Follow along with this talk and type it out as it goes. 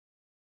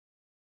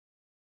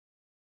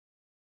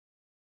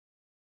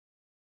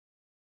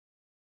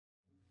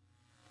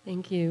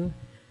Thank you.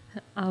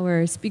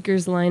 Our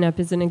speakers lineup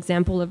is an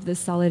example of this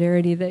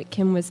solidarity that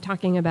Kim was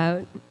talking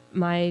about.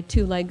 My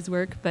two legs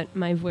work, but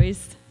my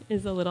voice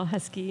is a little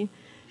husky.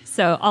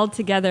 So all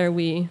together,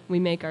 we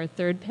make our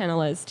third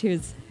panelist,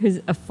 who's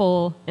a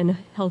full and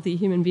healthy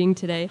human being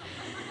today.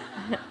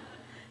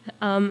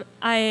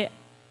 I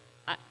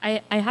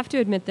have to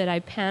admit that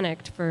I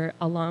panicked for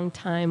a long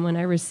time when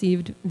I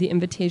received the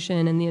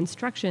invitation and the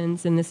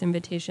instructions in this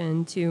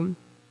invitation to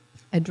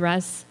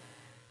address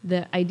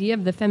the idea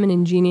of the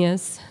feminine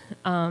genius,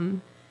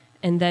 and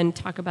then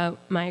talk about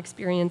my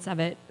experience of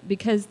it,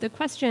 because the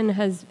question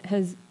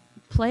has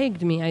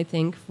plagued me, I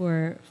think,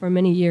 for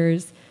many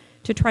years,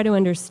 to try to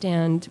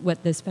understand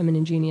what this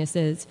feminine genius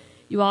is.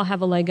 You all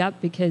have a leg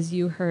up because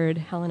you heard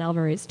Helen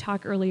Alvarez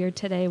talk earlier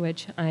today,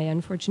 which I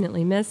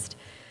unfortunately missed.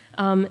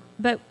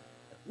 But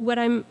what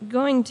I'm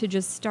going to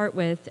just start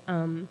with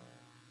are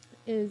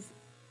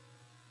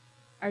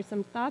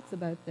some thoughts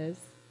about this.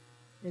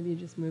 Maybe you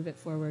just move it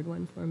forward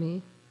one for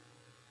me.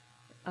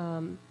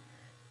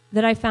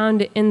 That I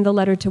found in the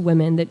letter to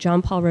women that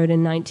John Paul wrote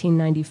in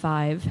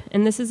 1995.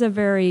 And this is a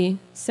very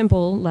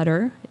simple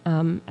letter,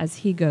 as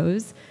he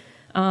goes.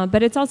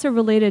 But it's also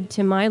related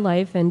to my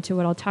life and to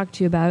what I'll talk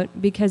to you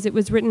about, because it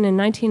was written in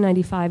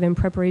 1995 in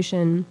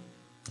preparation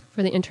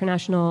for the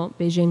International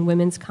Beijing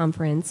Women's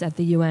Conference at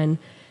the UN.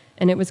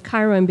 And it was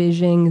Cairo and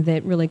Beijing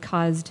that really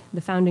caused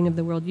the founding of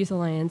the World Youth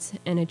Alliance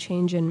and a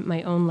change in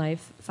my own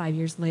life 5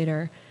 years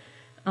later.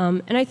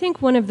 And I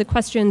think one of the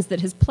questions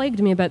that has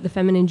plagued me about the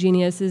feminine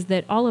genius is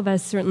that all of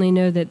us certainly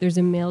know that there's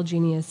a male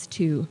genius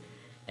too.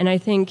 And I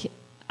think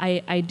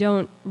I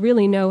don't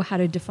really know how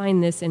to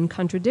define this in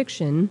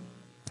contradiction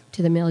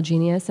to the male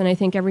genius, and I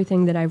think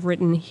everything that I've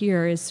written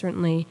here is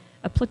certainly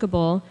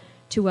applicable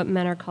to what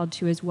men are called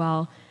to as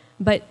well.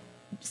 But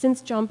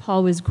since John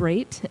Paul was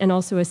great and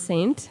also a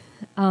saint,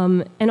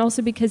 and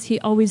also because he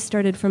always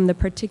started from the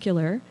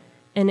particular,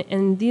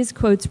 and these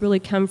quotes really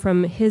come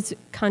from his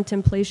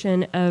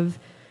contemplation of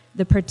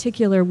the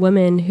particular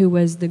woman who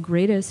was the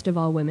greatest of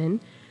all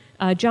women.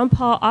 John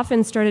Paul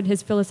often started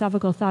his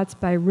philosophical thoughts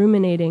by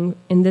ruminating.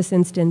 In this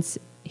instance,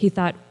 he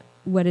thought,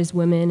 what is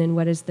women and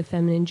what is the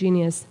feminine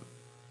genius?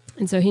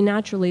 And so he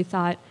naturally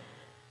thought,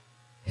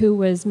 who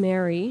was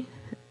Mary?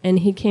 And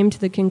he came to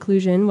the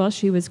conclusion, well,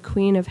 she was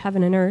queen of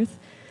heaven and earth.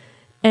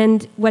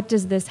 And what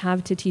does this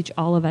have to teach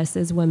all of us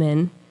as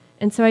women?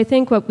 And so I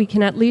think what we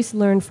can at least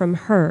learn from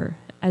her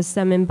as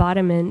some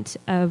embodiment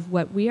of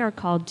what we are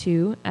called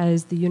to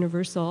as the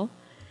universal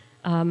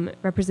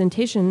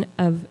representation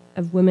of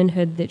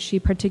womanhood that she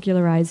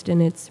particularized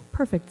in its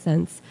perfect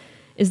sense,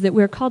 is that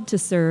we're called to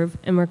serve,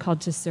 and we're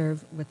called to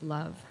serve with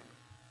love.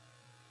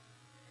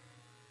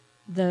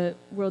 The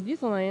World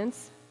Youth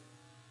Alliance,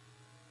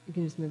 you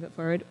can just move it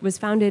forward, was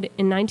founded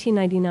in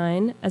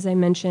 1999, as I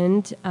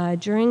mentioned,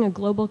 during a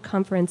global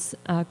conference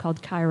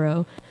called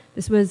Cairo.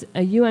 This was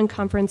a UN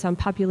conference on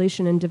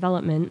population and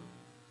development.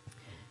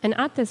 And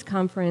at this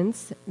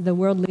conference, the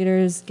world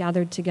leaders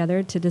gathered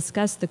together to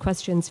discuss the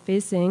questions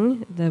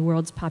facing the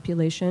world's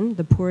population,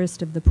 the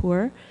poorest of the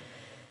poor.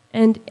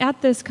 And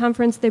at this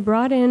conference, they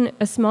brought in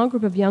a small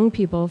group of young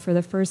people for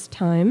the first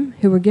time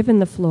who were given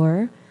the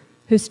floor,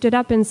 who stood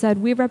up and said,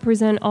 we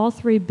represent all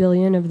 3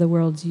 billion of the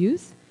world's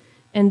youth,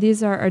 and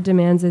these are our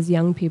demands as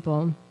young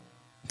people.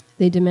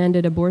 They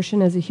demanded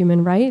abortion as a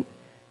human right,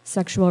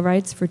 sexual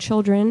rights for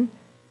children,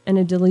 and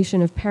a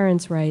deletion of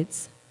parents'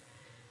 rights.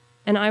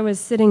 And I was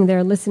sitting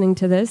there listening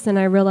to this, and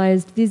I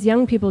realized these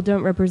young people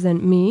don't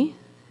represent me,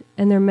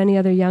 and there are many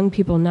other young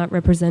people not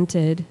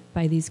represented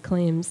by these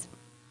claims.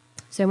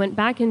 So I went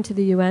back into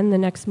the UN the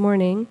next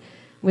morning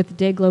with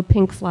Dayglow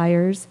pink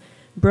flyers,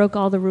 broke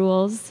all the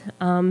rules,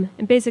 and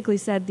basically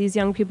said, these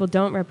young people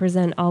don't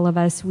represent all of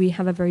us. We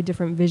have a very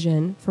different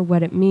vision for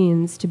what it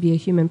means to be a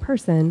human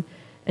person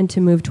and to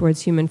move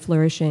towards human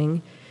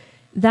flourishing.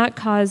 That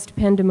caused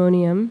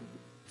pandemonium.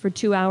 For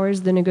 2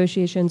 hours, the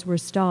negotiations were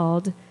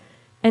stalled.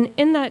 And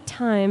in that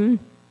time,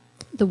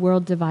 the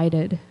world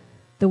divided.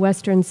 The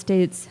Western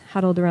states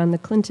huddled around the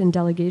Clinton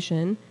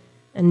delegation,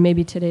 and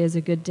maybe today is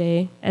a good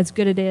day, as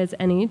good a day as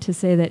any, to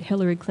say that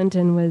Hillary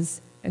Clinton was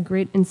a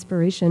great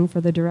inspiration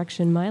for the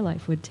direction my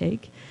life would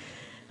take.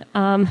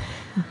 And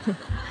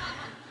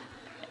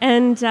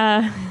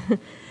the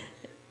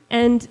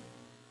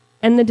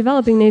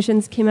developing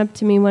nations came up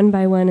to me one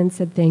by one and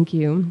said, thank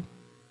you.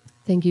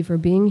 Thank you for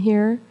being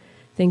here.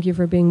 Thank you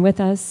for being with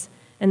us.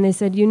 And they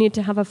said, you need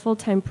to have a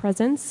full-time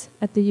presence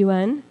at the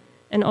UN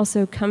and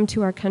also come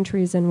to our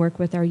countries and work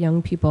with our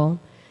young people.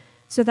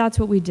 So that's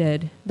what we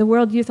did. The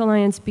World Youth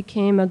Alliance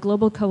became a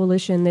global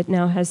coalition that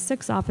now has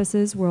 6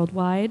 offices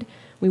worldwide.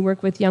 We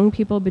work with young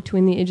people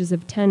between the ages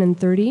of 10 and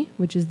 30,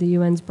 which is the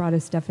UN's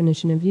broadest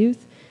definition of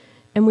youth.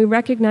 And we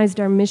recognized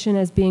our mission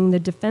as being the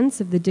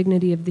defense of the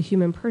dignity of the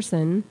human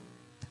person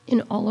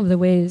in all of the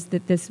ways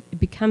that this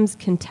becomes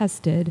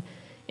contested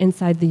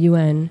inside the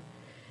UN.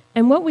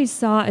 And what we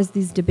saw as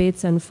these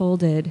debates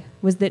unfolded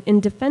was that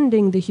in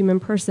defending the human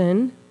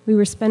person, we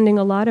were spending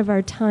a lot of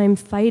our time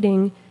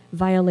fighting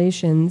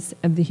violations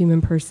of the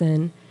human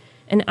person.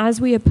 And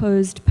as we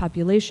opposed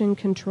population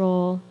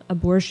control,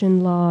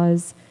 abortion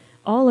laws,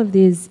 all of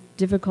these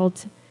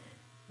difficult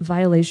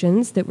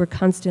violations that were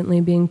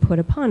constantly being put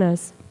upon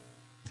us,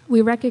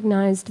 we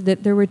recognized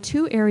that there were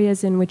two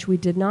areas in which we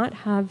did not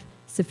have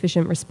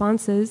sufficient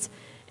responses,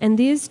 and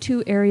these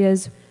two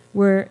areas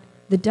were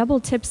the double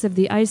tips of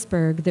the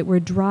iceberg that were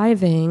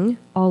driving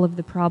all of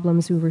the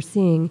problems we were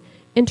seeing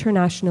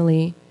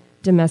internationally,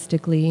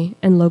 domestically,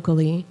 and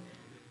locally.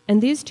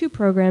 And these two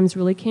programs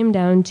really came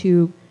down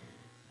to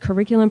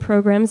curriculum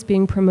programs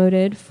being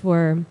promoted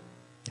for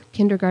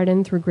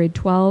kindergarten through grade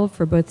 12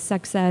 for both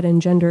sex ed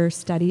and gender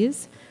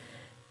studies,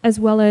 as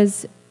well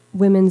as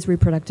women's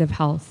reproductive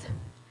health.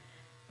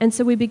 And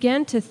so we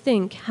began to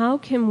think, how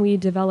can we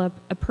develop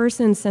a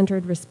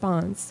person-centered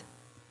response,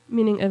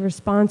 meaning a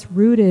response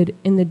rooted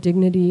in the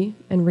dignity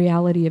and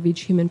reality of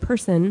each human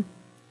person,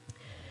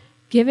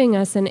 giving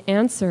us an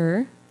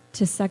answer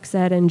to sex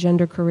ed and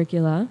gender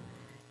curricula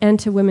and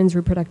to women's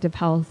reproductive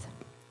health.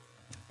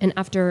 And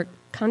after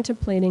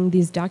contemplating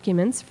these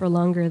documents for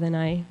longer than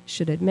I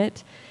should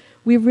admit,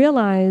 we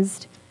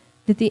realized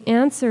that the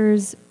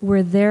answers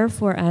were there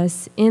for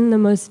us in the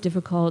most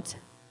difficult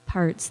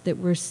parts that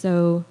were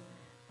so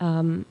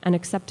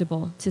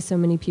unacceptable to so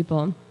many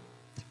people.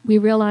 We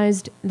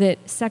realized that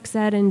sex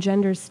ed and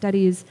gender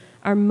studies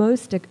are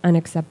most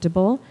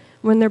unacceptable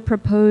when they're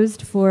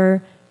proposed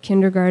for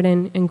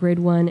kindergarten and grade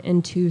 1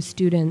 and 2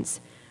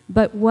 students.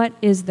 But what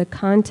is the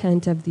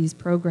content of these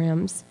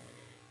programs?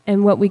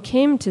 And what we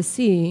came to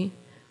see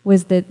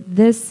was that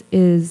this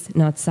is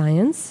not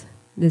science,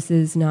 this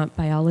is not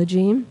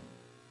biology.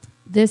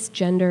 This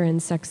gender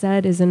and sex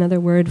ed is another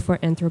word for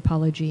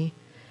anthropology.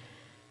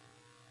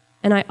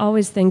 And I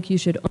always think you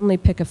should only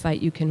pick a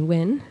fight you can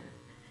win.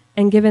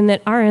 And given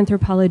that our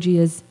anthropology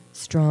is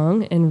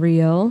strong and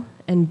real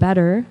and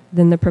better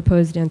than the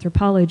proposed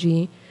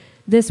anthropology,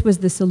 this was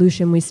the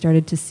solution we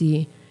started to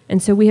see.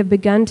 And so we have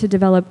begun to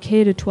develop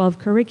K-12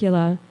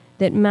 curricula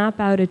that map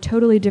out a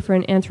totally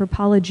different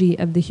anthropology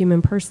of the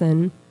human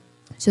person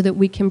so that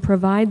we can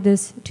provide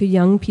this to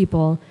young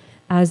people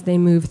as they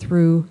move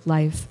through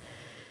life.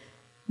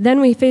 Then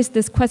we faced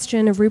this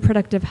question of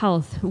reproductive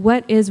health.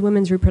 What is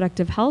women's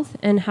reproductive health,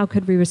 and how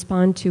could we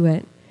respond to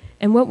it?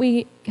 And what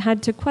we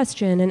had to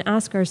question and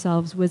ask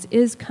ourselves was,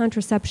 is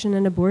contraception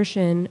and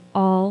abortion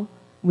all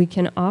we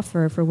can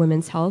offer for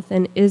women's health?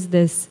 And is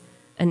this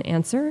an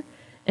answer?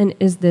 And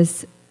is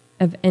this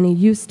of any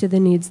use to the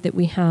needs that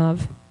we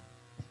have?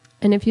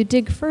 And if you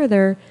dig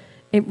further,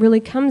 it really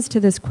comes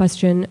to this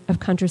question of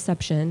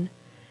contraception.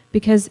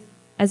 Because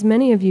as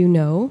many of you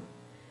know,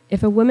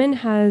 if a woman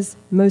has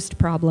most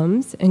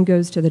problems and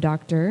goes to the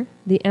doctor,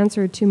 the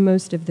answer to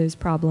most of those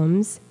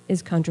problems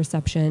is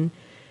contraception.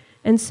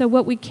 And so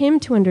what we came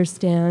to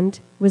understand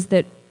was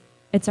that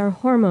it's our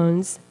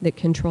hormones that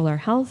control our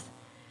health,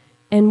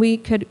 and we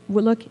could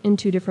look in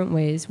two different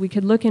ways. We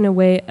could look in a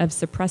way of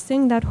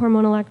suppressing that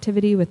hormonal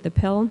activity with the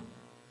pill,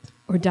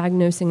 or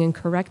diagnosing and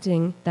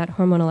correcting that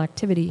hormonal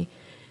activity.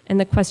 And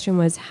the question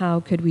was,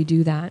 how could we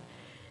do that?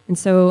 And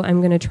so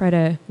I'm going to try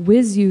to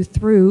whiz you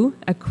through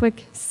a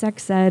quick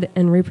sex ed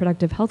and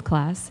reproductive health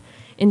class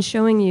in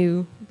showing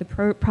you the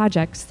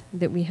projects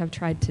that we have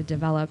tried to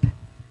develop.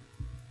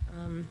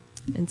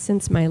 And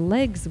since my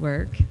legs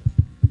work,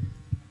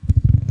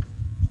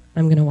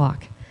 I'm going to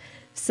walk.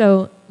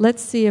 So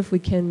let's see if we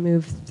can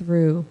move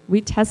through.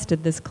 We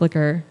tested this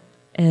clicker.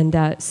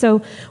 And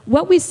so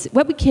what we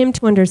came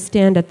to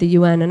understand at the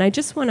UN, and I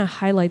just want to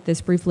highlight this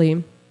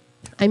briefly.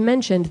 I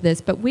mentioned this,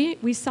 but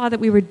we saw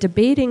that we were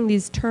debating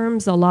these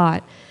terms a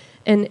lot.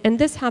 And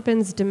this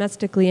happens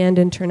domestically and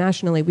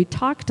internationally. We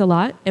talked a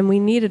lot, and we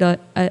needed a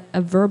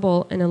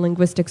verbal and a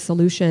linguistic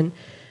solution.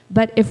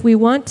 But if we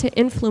want to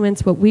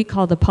influence what we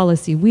call the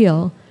policy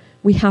wheel,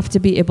 we have to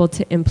be able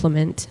to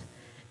implement.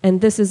 And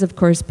this is, of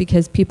course,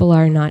 because people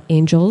are not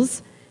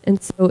angels.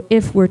 And so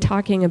if we're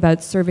talking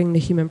about serving the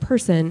human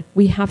person,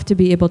 we have to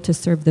be able to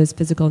serve those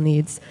physical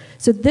needs.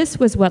 So this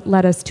was what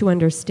led us to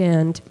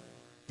understand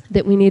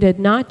that we needed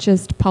not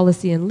just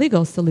policy and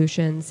legal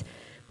solutions,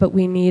 but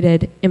we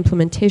needed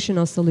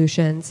implementational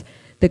solutions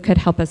that could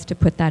help us to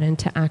put that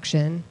into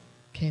action.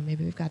 Okay,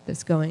 maybe we've got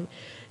this going.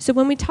 So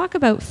when we talk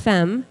about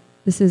FEM,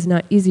 this is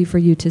not easy for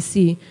you to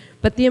see,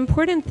 but the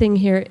important thing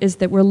here is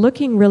that we're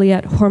looking really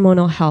at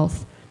hormonal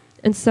health.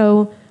 And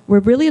so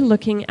we're really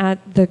looking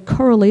at the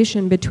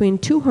correlation between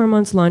two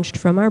hormones launched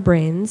from our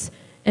brains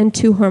and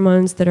two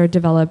hormones that are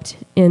developed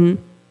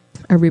in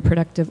our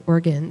reproductive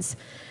organs.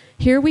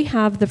 Here we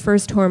have the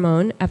first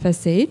hormone,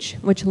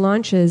 FSH, which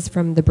launches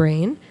from the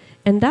brain,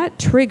 and that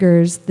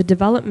triggers the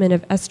development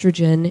of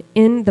estrogen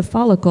in the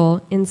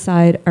follicle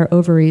inside our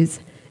ovaries.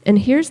 And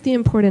here's the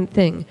important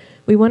thing.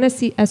 We want to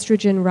see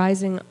estrogen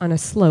rising on a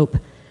slope.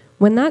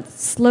 When that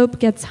slope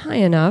gets high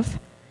enough,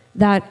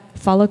 that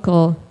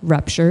follicle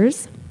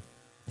ruptures,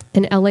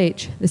 and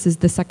LH, this is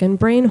the second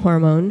brain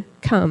hormone,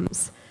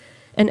 comes.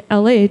 And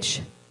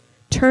LH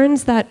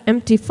turns that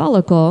empty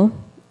follicle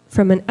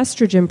from an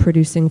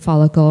estrogen-producing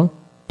follicle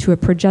to a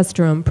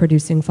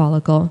progesterone-producing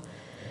follicle.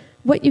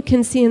 What you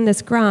can see in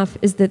this graph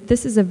is that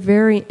this is a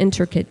very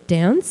intricate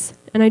dance,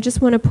 and I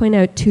just want to point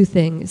out two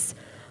things.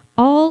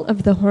 All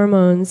of the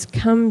hormones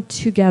come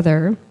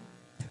together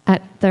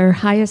at their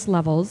highest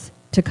levels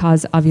to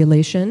cause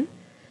ovulation,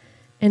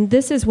 and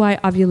this is why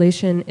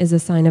ovulation is a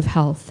sign of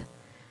health.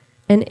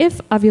 And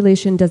if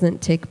ovulation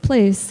doesn't take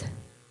place,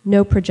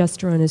 no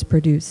progesterone is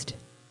produced.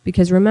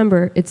 Because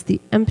remember, it's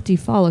the empty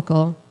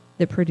follicle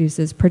that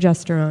produces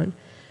progesterone.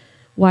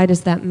 Why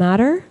does that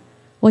matter?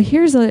 Well,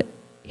 here's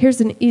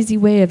an easy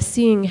way of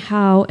seeing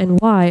how and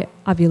why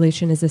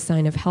ovulation is a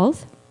sign of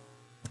health.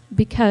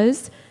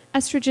 Because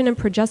estrogen and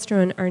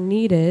progesterone are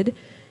needed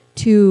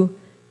to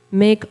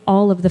make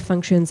all of the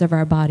functions of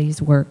our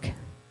bodies work.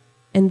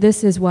 And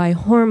this is why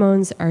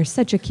hormones are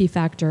such a key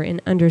factor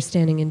in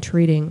understanding and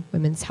treating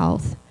women's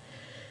health.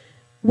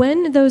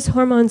 When those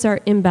hormones are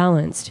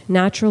imbalanced,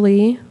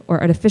 naturally or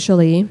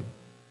artificially,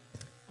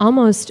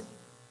 almost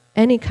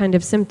any kind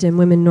of symptom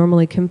women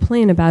normally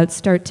complain about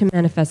start to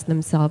manifest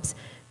themselves.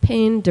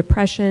 Pain,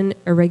 depression,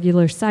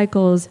 irregular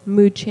cycles,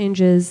 mood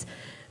changes,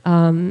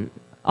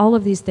 all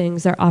of these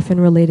things are often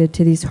related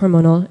to these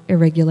hormonal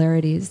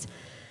irregularities.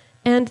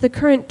 And the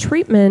current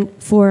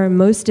treatment for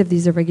most of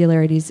these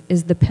irregularities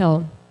is the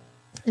pill.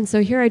 And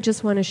so here I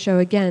just want to show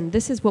again,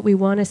 this is what we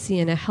want to see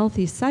in a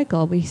healthy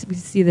cycle. We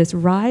see this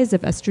rise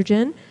of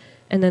estrogen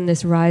and then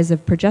this rise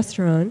of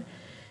progesterone.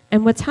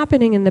 And what's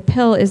happening in the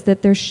pill is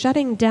that they're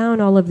shutting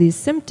down all of these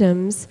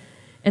symptoms.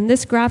 And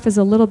this graph is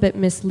a little bit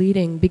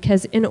misleading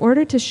because in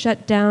order to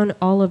shut down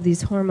all of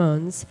these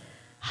hormones,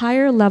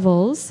 higher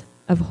levels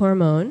of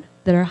hormone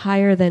that are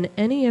higher than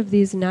any of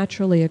these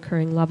naturally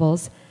occurring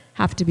levels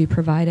have to be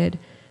provided.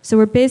 So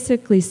we're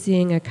basically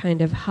seeing a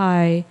kind of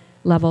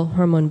high-level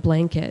hormone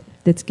blanket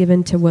that's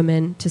given to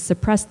women to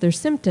suppress their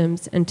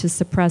symptoms and to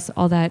suppress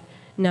all that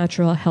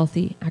natural,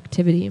 healthy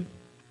activity.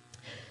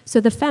 So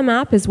the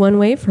FEMAP is one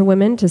way for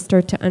women to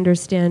start to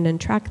understand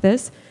and track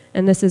this,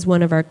 and this is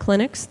one of our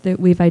clinics that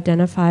we've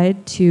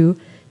identified to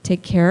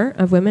take care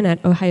of women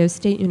at Ohio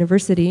State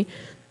University.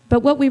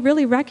 But what we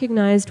really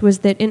recognized was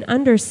that in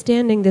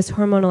understanding this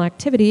hormonal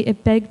activity,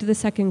 it begged the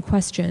second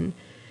question.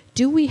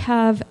 Do we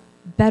have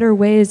better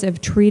ways of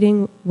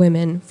treating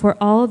women for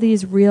all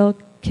these real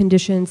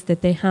conditions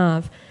that they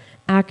have?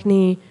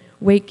 Acne,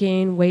 weight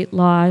gain, weight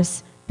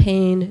loss,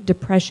 pain,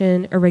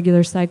 depression,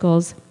 irregular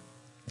cycles.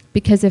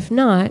 Because if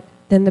not,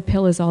 then the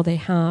pill is all they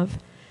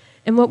have.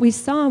 And what we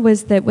saw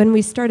was that when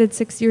we started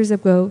 6 years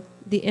ago,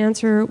 the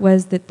answer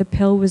was that the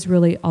pill was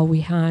really all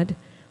we had.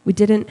 We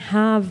didn't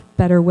have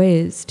better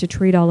ways to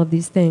treat all of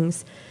these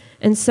things.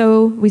 And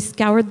so we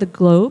scoured the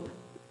globe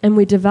and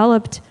we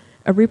developed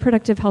a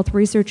reproductive health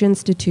research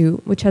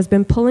institute, which has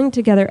been pulling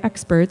together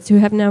experts who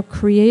have now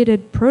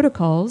created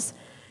protocols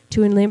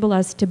to enable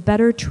us to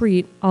better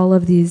treat all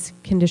of these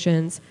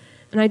conditions.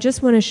 And I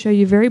just want to show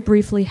you very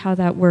briefly how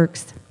that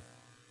works.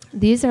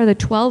 These are the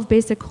 12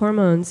 basic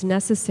hormones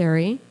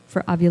necessary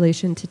for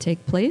ovulation to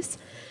take place.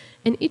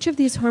 And each of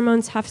these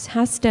hormones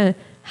has to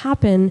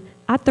happen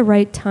at the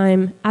right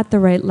time, at the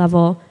right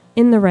level,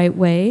 in the right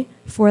way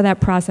for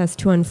that process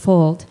to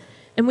unfold.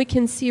 And we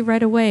can see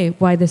right away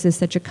why this is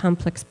such a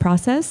complex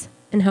process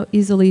and how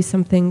easily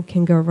something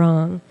can go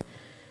wrong.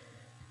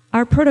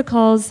 Our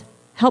protocols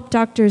help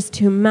doctors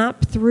to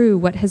map through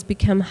what has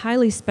become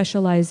highly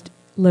specialized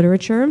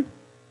literature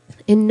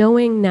in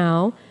knowing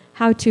now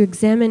how to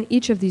examine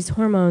each of these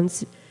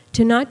hormones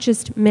to not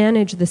just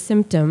manage the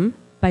symptom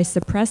by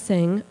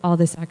suppressing all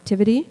this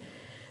activity,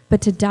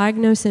 but to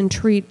diagnose and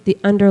treat the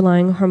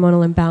underlying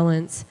hormonal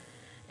imbalance.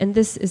 And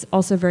this is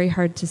also very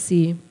hard to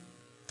see.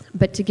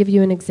 But to give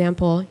you an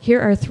example,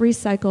 here are 3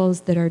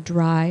 cycles that are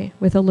dry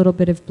with a little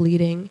bit of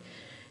bleeding.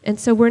 And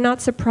so we're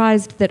not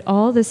surprised that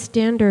all the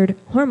standard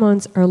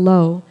hormones are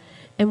low.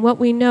 And what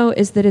we know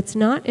is that it's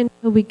not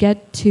until we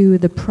get to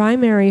the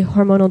primary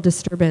hormonal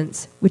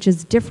disturbance, which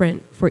is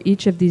different for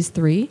each of these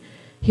 3.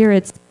 Here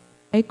it's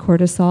high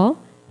cortisol,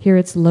 here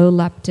it's low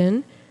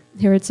leptin,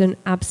 here it's an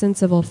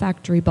absence of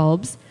olfactory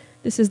bulbs.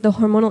 This is the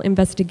hormonal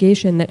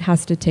investigation that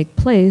has to take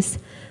place.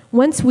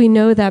 Once we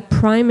know that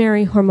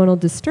primary hormonal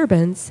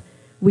disturbance,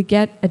 we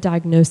get a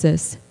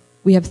diagnosis.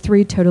 We have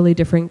 3 totally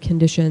different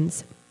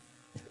conditions.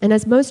 And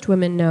as most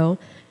women know,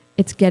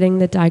 it's getting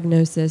the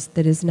diagnosis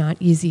that is not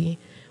easy.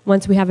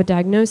 Once we have a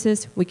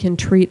diagnosis, we can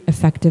treat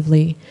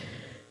effectively.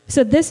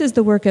 So this is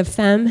the work of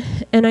FEM,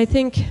 and I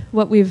think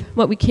what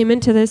we came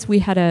into this, we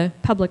had a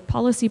public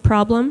policy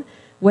problem.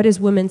 What is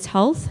women's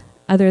health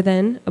other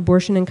than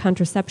abortion and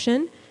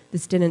contraception?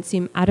 This didn't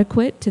seem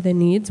adequate to the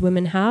needs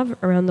women have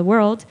around the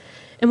world.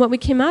 And what we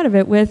came out of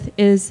it with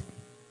is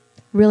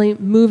really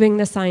moving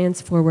the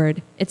science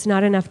forward. It's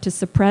not enough to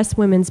suppress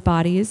women's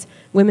bodies.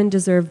 Women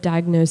deserve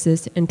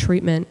diagnosis and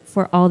treatment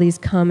for all these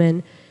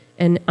common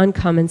and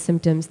uncommon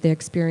symptoms they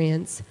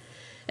experience.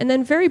 And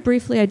then very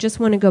briefly, I just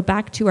want to go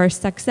back to our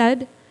sex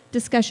ed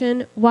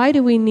discussion. Why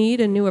do we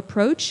need a new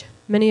approach?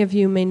 Many of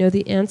you may know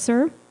the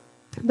answer,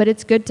 but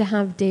it's good to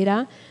have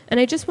data. And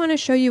I just want to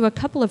show you a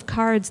couple of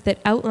cards that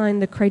outline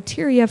the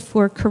criteria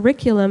for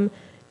curriculum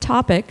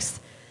topics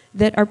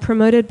that are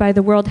promoted by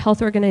the World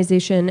Health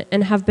Organization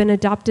and have been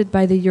adopted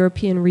by the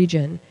European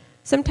region.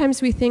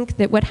 Sometimes we think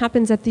that what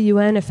happens at the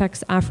UN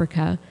affects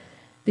Africa.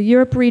 The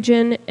Europe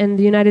region and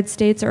the United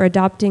States are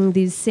adopting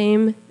these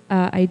same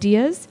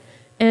ideas,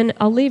 and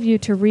I'll leave you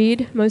to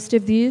read most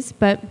of these,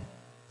 but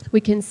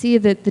we can see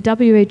that the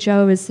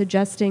WHO is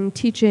suggesting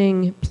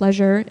teaching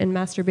pleasure and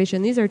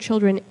masturbation. These are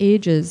children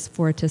ages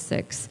 4 to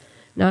 6,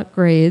 not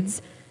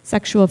grades,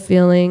 sexual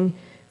feeling,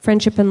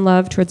 friendship and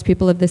love towards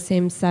people of the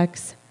same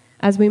sex.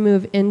 As we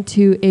move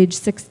into age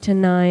 6 to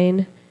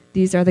 9,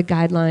 these are the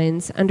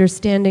guidelines: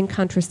 understanding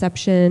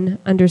contraception,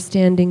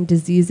 understanding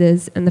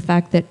diseases, and the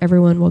fact that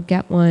everyone will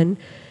get one.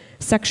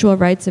 Sexual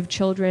rights of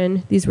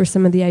children. These were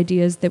some of the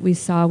ideas that we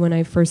saw when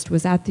I first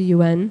was at the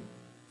UN.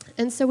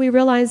 And so we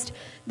realized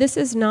this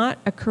is not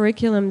a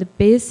curriculum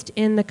based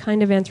in the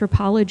kind of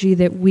anthropology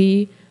that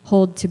we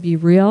hold to be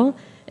real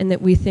and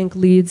that we think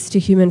leads to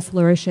human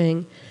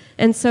flourishing.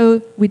 And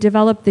so we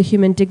developed the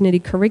Human Dignity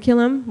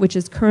Curriculum, which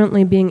is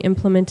currently being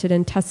implemented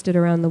and tested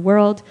around the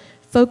world,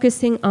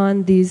 focusing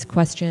on these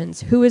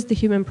questions. Who is the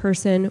human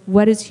person?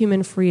 What is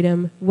human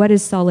freedom? What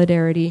is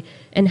solidarity?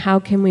 And how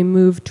can we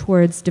move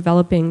towards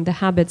developing the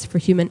habits for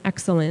human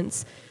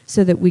excellence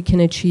so that we can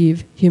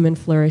achieve human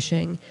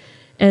flourishing?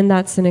 And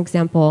that's an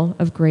example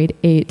of grade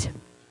 8.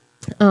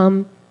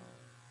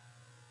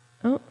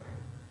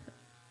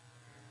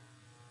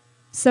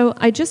 So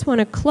I just want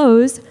to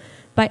close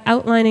by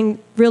outlining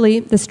really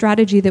the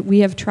strategy that we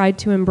have tried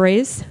to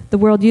embrace. The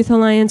World Youth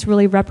Alliance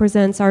really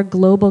represents our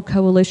global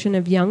coalition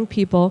of young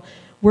people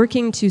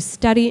working to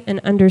study and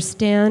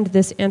understand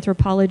this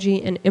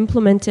anthropology and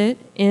implement it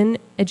in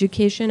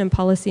education and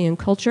policy and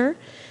culture.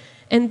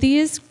 And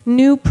these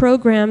new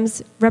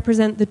programs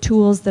represent the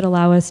tools that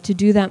allow us to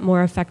do that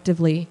more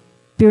effectively,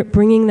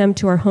 bringing them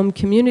to our home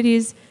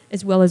communities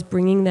as well as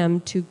bringing them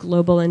to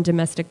global and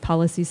domestic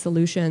policy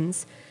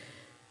solutions.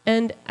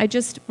 And I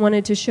just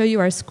wanted to show you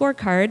our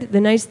scorecard.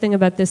 The nice thing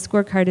about this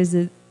scorecard is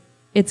that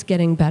it's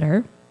getting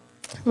better.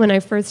 When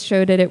I first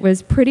showed it, it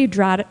was pretty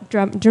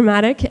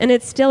dramatic, and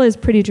it still is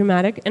pretty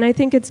dramatic, and I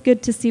think it's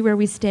good to see where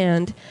we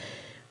stand.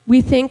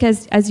 We think,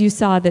 as you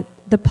saw, that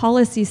the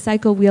policy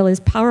cycle wheel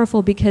is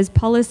powerful because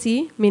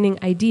policy, meaning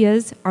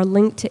ideas, are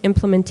linked to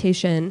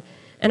implementation.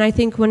 And I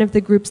think one of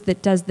the groups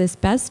that does this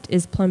best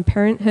is Planned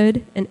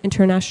Parenthood and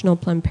International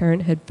Planned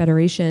Parenthood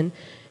Federation.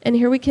 And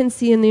here we can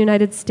see in the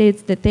United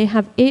States that they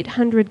have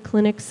 800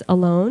 clinics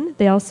alone.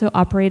 They also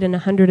operate in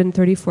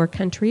 134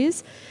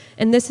 countries.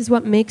 And this is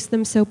what makes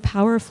them so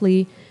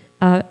powerfully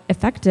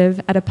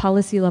effective at a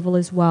policy level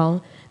as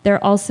well.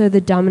 They're also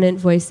the dominant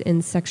voice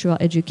in sexual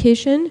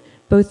education,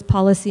 both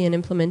policy and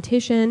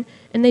implementation,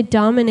 and they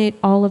dominate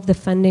all of the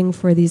funding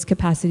for these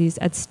capacities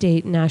at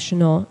state,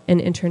 national, and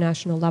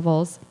international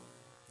levels.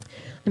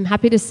 I'm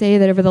happy to say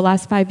that over the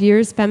last 5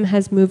 years, FEM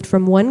has moved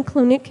from 1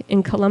 clinic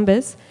in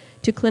Columbus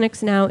to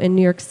clinics now in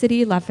New York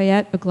City,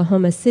 Lafayette,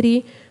 Oklahoma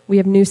City. We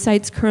have new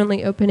sites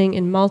currently opening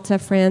in Malta,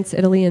 France,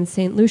 Italy, and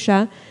St.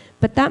 Lucia,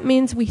 but that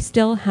means we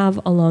still have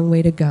a long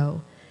way to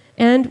go.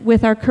 And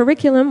with our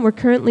curriculum, we're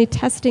currently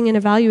testing and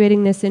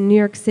evaluating this in New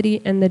York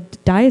City and the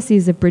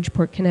Diocese of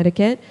Bridgeport,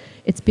 Connecticut.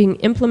 It's being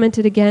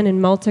implemented again in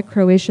Malta,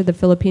 Croatia, the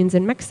Philippines,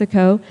 and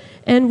Mexico.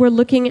 And we're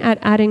looking at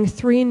adding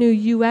 3 new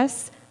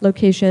U.S.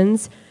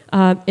 locations.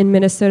 In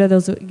Minnesota,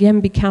 those will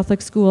again be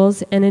Catholic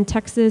schools, and in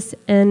Texas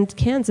and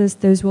Kansas,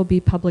 those will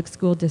be public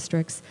school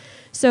districts.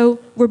 So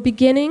we're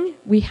beginning.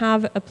 We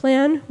have a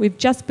plan. We've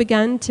just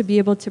begun to be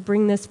able to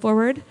bring this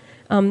forward.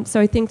 So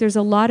I think there's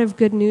a lot of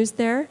good news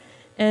there,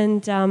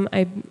 and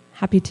I'm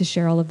happy to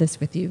share all of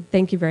this with you.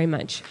 Thank you very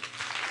much.